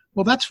ever.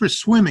 Well, that's for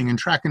swimming and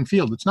track and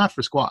field. It's not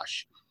for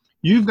squash.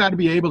 You've got to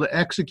be able to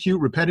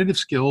execute repetitive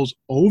skills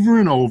over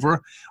and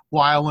over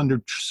while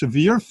under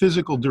severe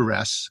physical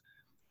duress,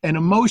 and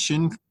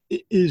emotion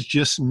is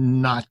just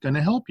not going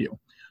to help you.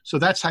 So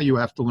that's how you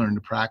have to learn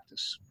to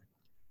practice.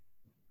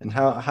 And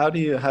how do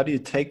you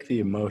take the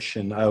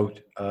emotion out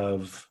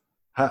of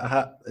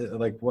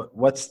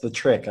what's the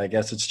trick? I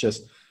guess it's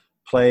just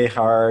play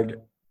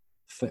hard,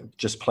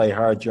 just play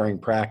hard during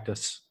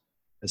practice,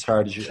 as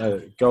hard as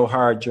you go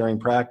hard during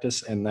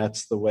practice, and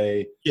that's the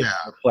way. Yeah,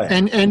 play.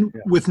 And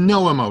with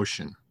no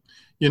emotion.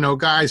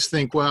 Guys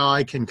think, well,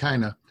 I can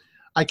kind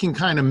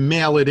of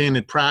mail it in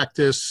at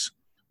practice,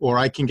 or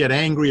I can get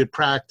angry at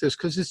practice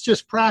because it's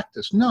just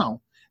practice.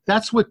 No,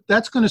 that's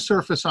going to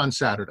surface on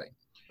Saturday.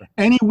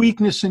 Any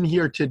weakness in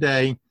here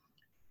today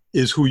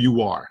is who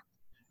you are,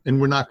 and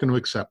we're not going to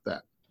accept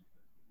that.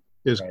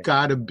 There's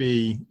got to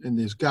be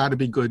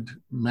good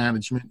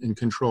management and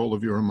control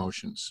of your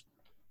emotions.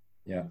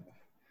 Yeah,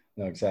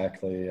 no,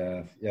 exactly.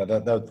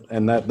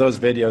 Those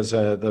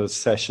videos, those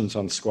sessions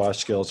on Squash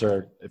Skills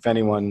are, if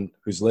anyone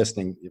who's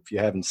listening, if you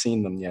haven't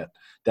seen them yet,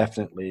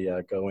 definitely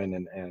go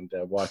in and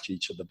watch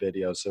each of the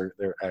videos.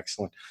 They're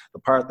excellent. The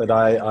part that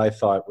I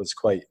thought was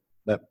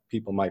that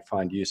people might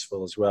find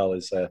useful as well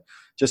is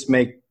just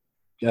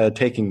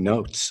taking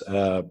notes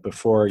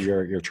before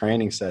your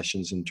training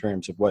sessions in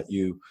terms of what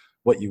you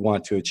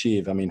want to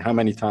achieve. I mean, how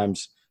many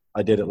times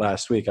I did it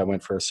last week? I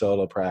went for a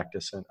solo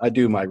practice, and I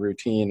do my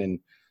routine and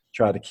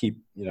try to keep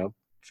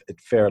it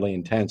fairly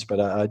intense,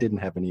 but I didn't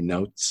have any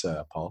notes,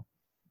 Paul.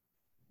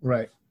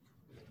 Right.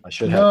 I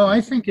should have. No,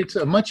 I think it's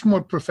a much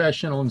more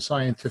professional and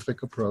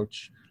scientific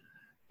approach,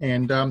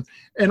 and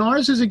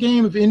ours is a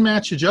game of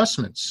in-match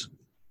adjustments.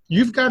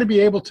 You've got to be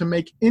able to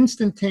make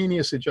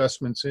instantaneous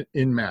adjustments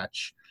in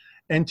match.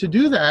 And to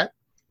do that,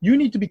 you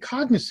need to be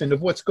cognizant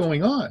of what's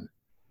going on.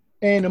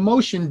 And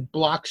emotion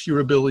blocks your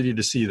ability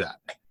to see that.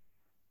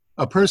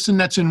 A person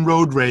that's in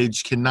road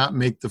rage cannot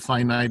make the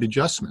finite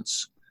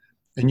adjustments.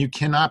 And you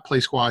cannot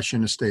play squash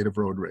in a state of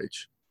road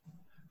rage.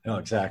 No,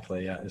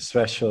 exactly. Yeah,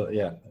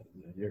 especially,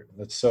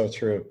 that's so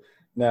true.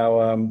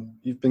 Now,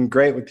 you've been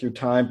great with your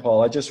time,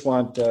 Paul. I just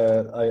want,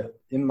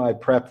 in my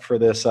prep for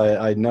this,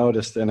 I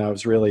noticed, and I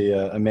was really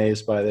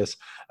amazed by this.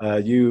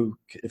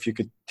 If you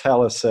could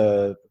tell us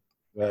a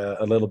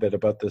little bit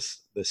about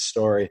this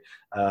story.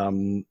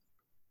 Bill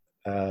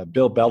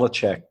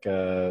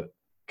Belichick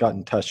got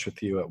in touch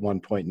with you at one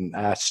point and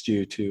asked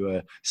you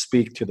to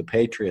speak to the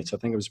Patriots. I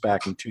think it was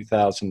back in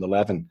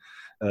 2011.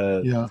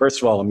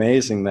 First of all,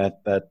 amazing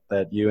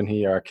that you and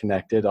he are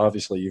connected.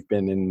 Obviously, you've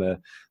been in the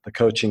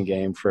coaching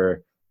game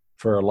for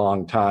a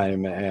long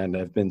time and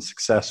have been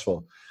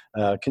successful.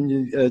 Can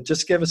you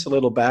just give us a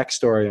little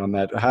backstory on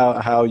that?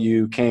 How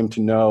you came to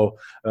know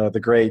the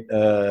great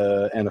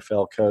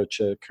NFL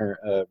coach,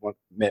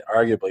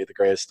 arguably the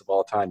greatest of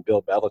all time,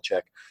 Bill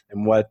Belichick,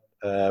 and what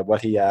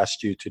he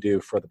asked you to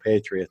do for the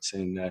Patriots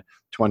in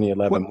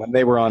 2011 when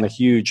they were on a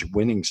huge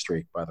winning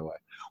streak, by the way.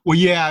 Well,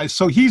 yeah.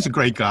 So he's a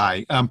great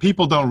guy.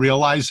 People don't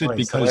realize it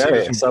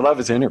because I love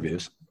his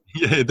interviews.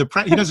 Yeah,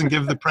 he doesn't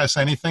give the press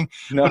anything.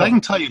 No. But I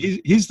can tell you,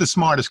 he's the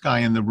smartest guy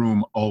in the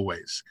room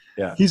always.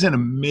 Yeah. He's an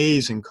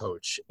amazing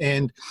coach.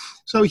 And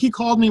so he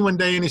called me one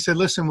day and he said,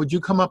 listen, would you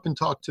come up and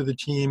talk to the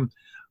team?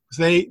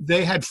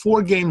 They had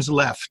 4 games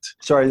left.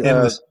 Sorry,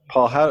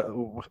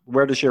 Paul.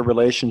 Where does your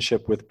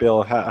relationship with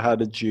Bill? How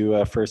did you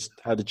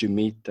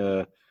meet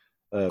Bill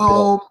in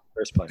the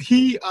first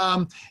place?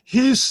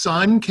 His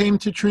son came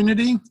to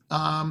Trinity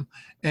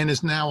and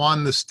is now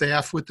on the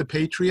staff with the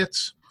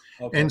Patriots.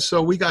 Okay. And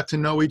so we got to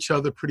know each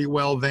other pretty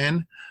well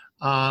then.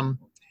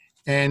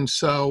 And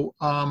so,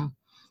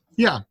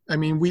 yeah, I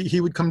mean,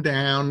 he would come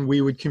down,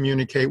 we would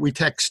communicate. We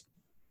text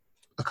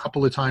a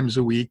couple of times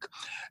a week.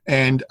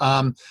 And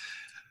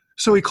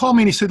so he called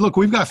me and he said, look,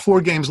 we've got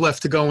 4 games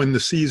left to go in the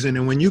season.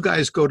 And when you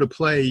guys go to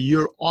play,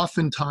 you're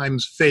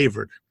oftentimes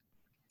favored.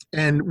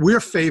 And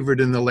we're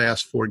favored in the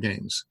last 4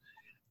 games.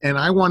 And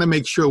I want to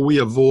make sure we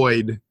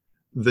avoid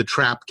the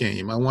trap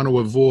game. I want to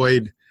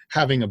avoid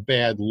having a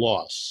bad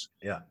loss.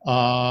 Yeah.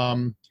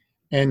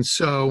 And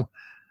so,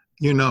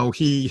 you know,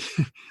 he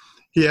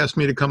asked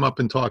me to come up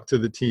and talk to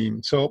the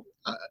team. So,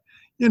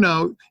 you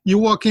know, you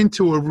walk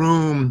into a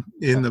room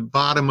in the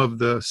bottom of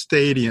the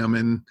stadium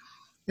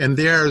and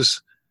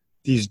there's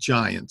these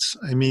giants.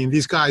 I mean,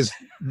 these guys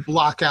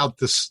block out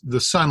the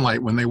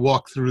sunlight when they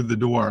walk through the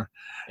door.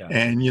 Yeah.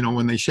 And, you know,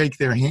 when they shake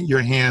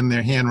your hand,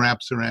 their hand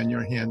wraps around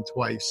your hand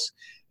twice.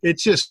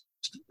 It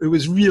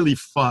was really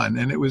fun,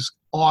 and it was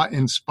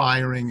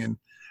awe-inspiring, and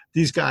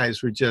these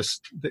guys were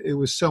it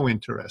was so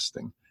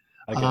interesting.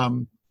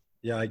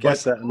 I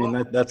guess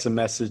that's a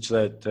message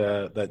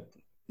that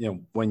you know,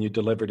 when you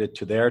delivered it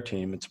to their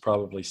team, it's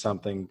probably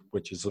something,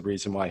 which is the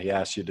reason why he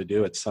asked you to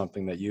do it,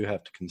 something that you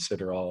have to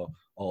consider all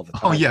the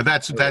time. Oh yeah,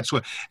 that's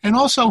what. And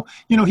also,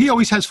 you know, he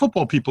always has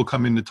football people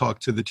come in to talk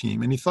to the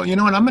team, and he thought, you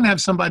know what, I'm going to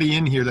have somebody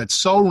in here that's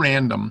so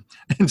random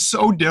and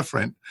so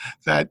different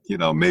that, you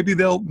know, maybe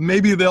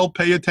they'll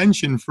pay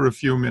attention for a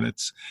few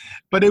minutes.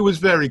 But it was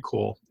very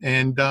cool,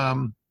 and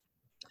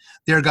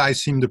their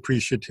guys seemed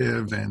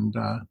appreciative, and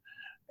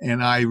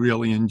I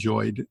really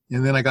enjoyed.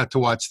 And then I got to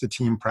watch the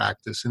team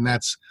practice, and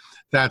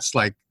that's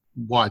like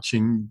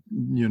watching,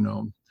 you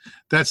know.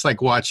 That's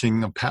like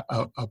watching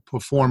a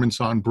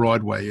performance on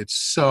Broadway. It's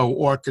so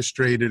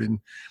orchestrated and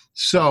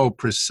so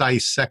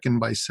precise, second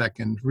by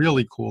second.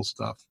 Really cool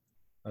stuff.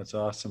 That's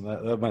awesome.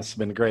 That must have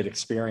been a great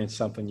experience.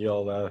 Something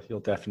you'll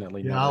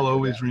definitely. Yeah, I'll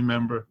always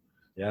remember.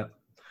 Yeah.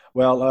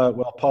 Well,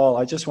 Paul,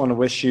 I just want to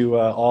wish you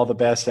all the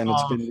best, and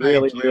it's been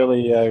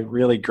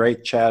really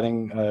great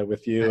chatting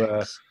with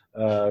you.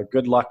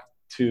 Good luck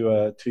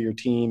to your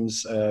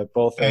teams,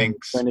 both in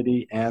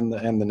Trinity and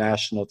the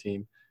national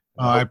team.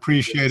 I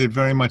appreciate it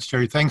very much,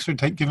 Jerry. Thanks for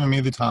giving me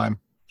the time.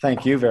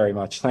 Thank you very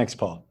much. Thanks,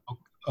 Paul.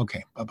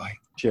 Okay, bye-bye.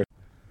 Cheers.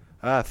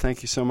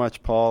 Thank you so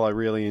much, Paul. I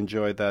really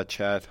enjoyed that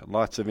chat.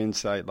 Lots of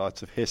insight,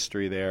 lots of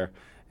history there,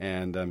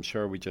 and I'm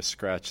sure we just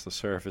scratched the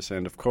surface.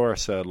 And, of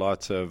course,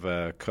 lots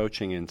of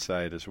coaching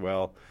insight as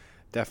well.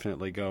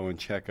 Definitely go and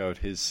check out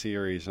his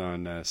series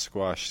on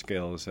squash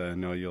skills. I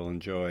know you'll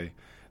enjoy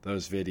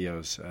those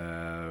videos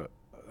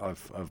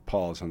of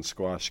Paul's on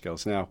squash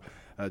skills. Now,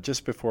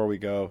 just before we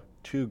go,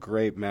 2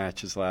 great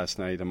matches last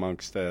night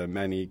amongst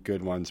many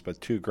good ones,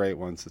 but 2 great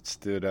ones that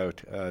stood out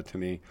to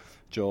me.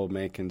 Joel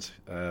Makin's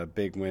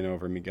big win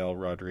over Miguel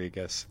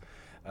Rodriguez,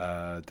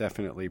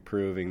 definitely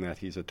proving that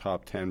he's a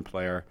top 10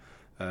 player.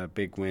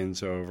 Big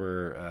wins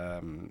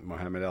over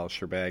Mohamed El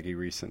Shorbagy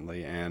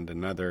recently, and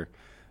another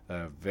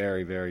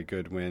very, very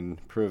good win,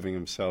 proving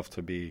himself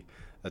to be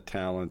a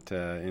talent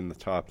in the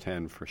top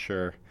 10 for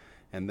sure.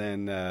 And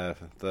then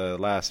the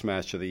last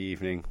match of the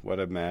evening, what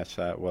a match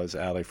that was,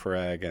 Ali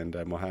Farag and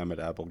Mohamed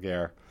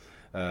Abelgair.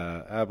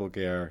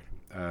 Abelgair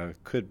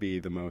could be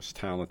the most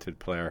talented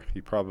player.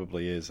 He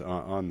probably is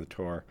on the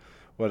tour.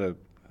 What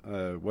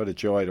a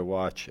joy to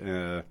watch.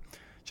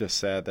 Just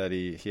sad that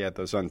he had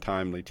those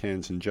untimely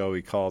tins, and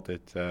Joey called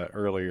it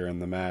earlier in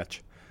the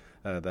match.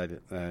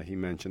 That he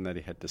mentioned that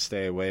he had to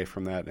stay away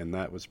from that, and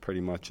that was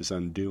pretty much his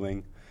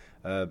undoing.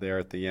 There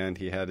at the end,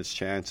 he had his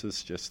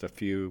chances, just a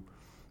few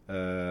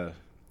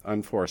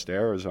unforced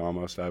errors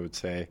almost, I would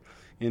say,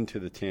 into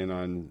the tin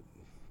on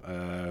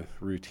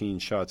routine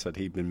shots that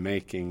he'd been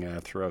making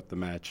throughout the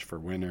match for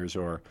winners,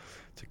 or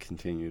to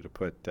continue to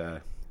put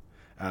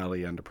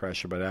Ali under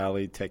pressure. But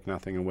Ali, take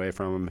nothing away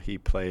from him. He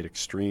played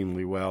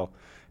extremely well.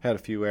 Had a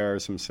few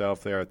errors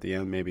himself there at the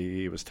end. Maybe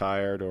he was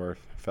tired or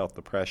felt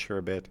the pressure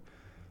a bit.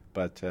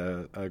 But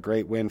a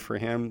great win for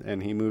him,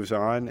 and he moves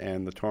on,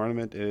 and the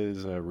tournament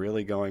is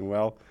really going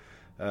well.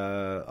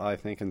 I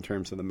think in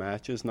terms of the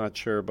matches, not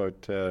sure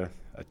about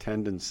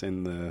attendance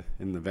in the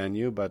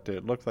venue, but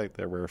it looked like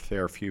there were a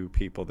fair few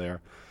people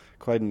there.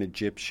 Quite an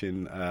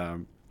Egyptian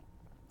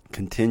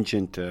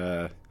contingent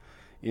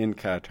in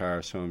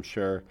Qatar, so I'm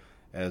sure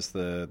as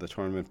the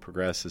tournament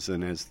progresses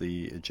and as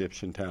the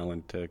Egyptian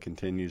talent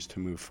continues to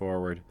move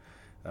forward,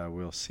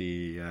 we'll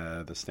see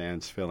the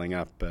stands filling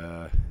up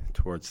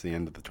towards the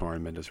end of the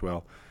tournament as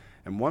well.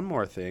 And one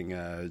more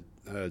thing,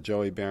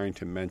 Joey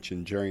Barrington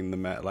mentioned during the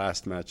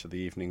last match of the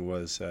evening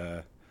was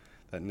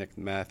that Nick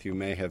Matthew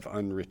may have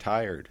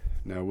unretired.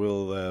 Now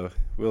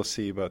we'll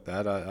see about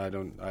that.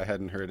 I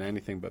hadn't heard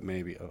anything, but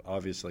maybe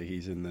obviously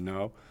he's in the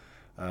know.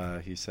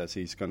 He says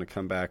he's going to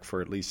come back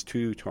for at least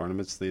 2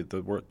 tournaments, the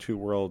 2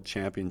 World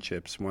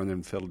Championships, one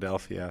in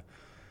Philadelphia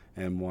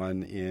and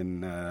one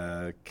in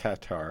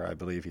Qatar, I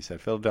believe he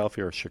said,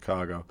 Philadelphia or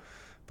Chicago.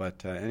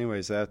 But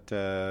anyways,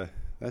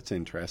 that's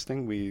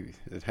interesting.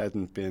 It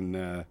hadn't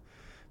been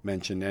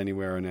mentioned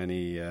anywhere in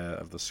any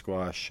of the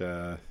squash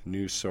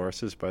news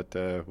sources, but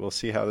we'll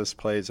see how this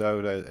plays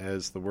out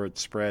as the word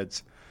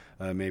spreads.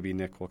 Maybe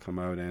Nick will come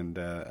out and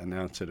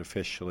announce it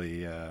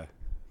officially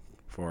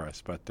for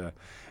us. But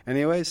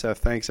anyways,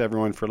 thanks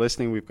everyone for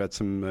listening. We've got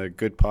some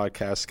good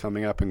podcasts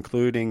coming up,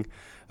 including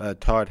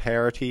Todd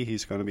Harity.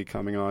 He's going to be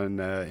coming on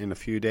in a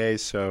few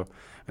days, so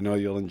I know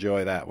you'll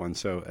enjoy that one.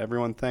 So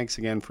everyone, thanks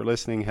again for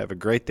listening. Have a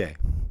great day.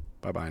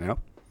 Bye-bye now.